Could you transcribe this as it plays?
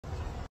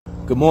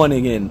Good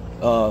morning, and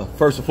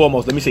first and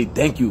foremost, let me say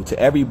thank you to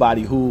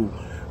everybody who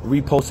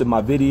reposted my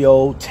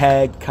video,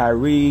 tagged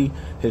Kyrie,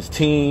 his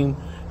team,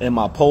 and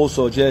my post,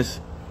 so just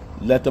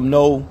let them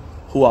know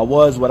who I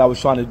was, what I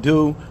was trying to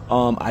do.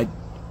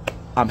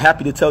 I'm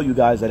happy to tell you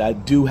guys that I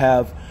do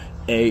have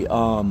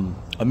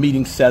a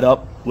meeting set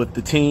up with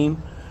the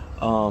team,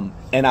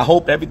 and I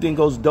hope everything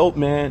goes dope,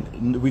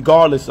 man.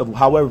 Regardless of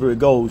however it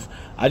goes,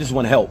 I just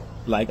want to help.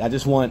 Like, I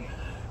just want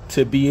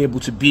to be able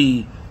to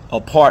be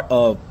a part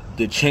of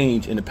the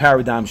change and the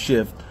paradigm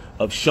shift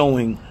of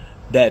showing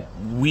that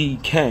we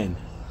can,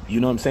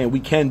 you know what I'm saying? We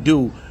can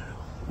do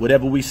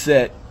whatever we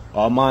set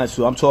our minds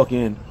to. I'm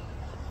talking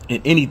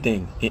in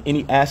anything, in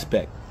any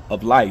aspect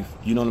of life,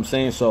 you know what I'm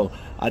saying? So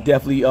I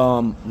definitely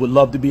would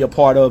love to be a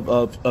part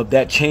of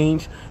that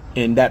change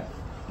and that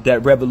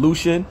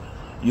revolution,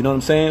 you know what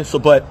I'm saying? So,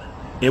 but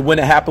it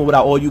wouldn't happen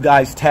without all you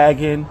guys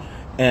tagging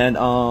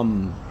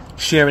and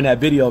sharing that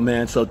video,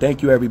 man. So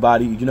thank you,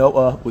 everybody. You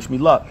know, wish me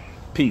luck.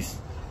 Peace.